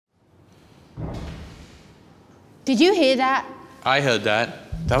Did you hear that? I heard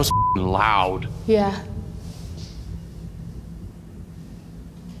that. That was loud. Yeah.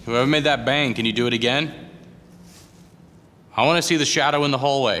 Whoever made that bang, can you do it again? I want to see the shadow in the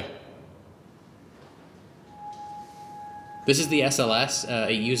hallway. This is the SLS.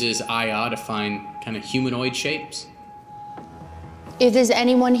 It uses IR to find kind of humanoid shapes. If there's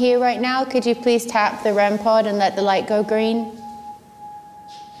anyone here right now, could you please tap the REM pod and let the light go green?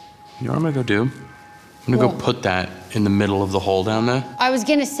 You know what I'm gonna go do? I'm gonna go put that in the middle of the hole down there. I was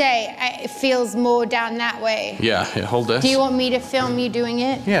gonna say, it feels more down that way. Yeah, hold this. Do you want me to film you doing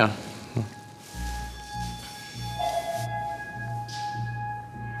it? Yeah.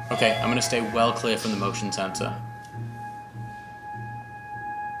 Okay, I'm gonna stay well clear from the motion sensor.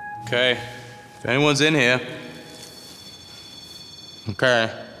 Okay, if anyone's in here.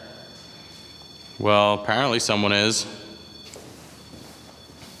 Okay. Well, apparently someone is.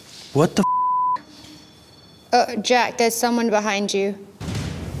 What the Jack, there's someone behind you.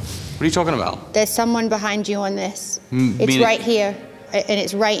 What are you talking about? There's someone behind you on this. It's Meaning? right here, and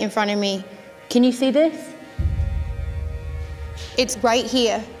it's right in front of me. Can you see this? It's right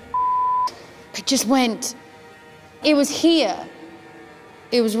here. It just went. It was here.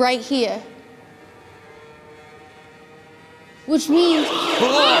 It was right here. Which means...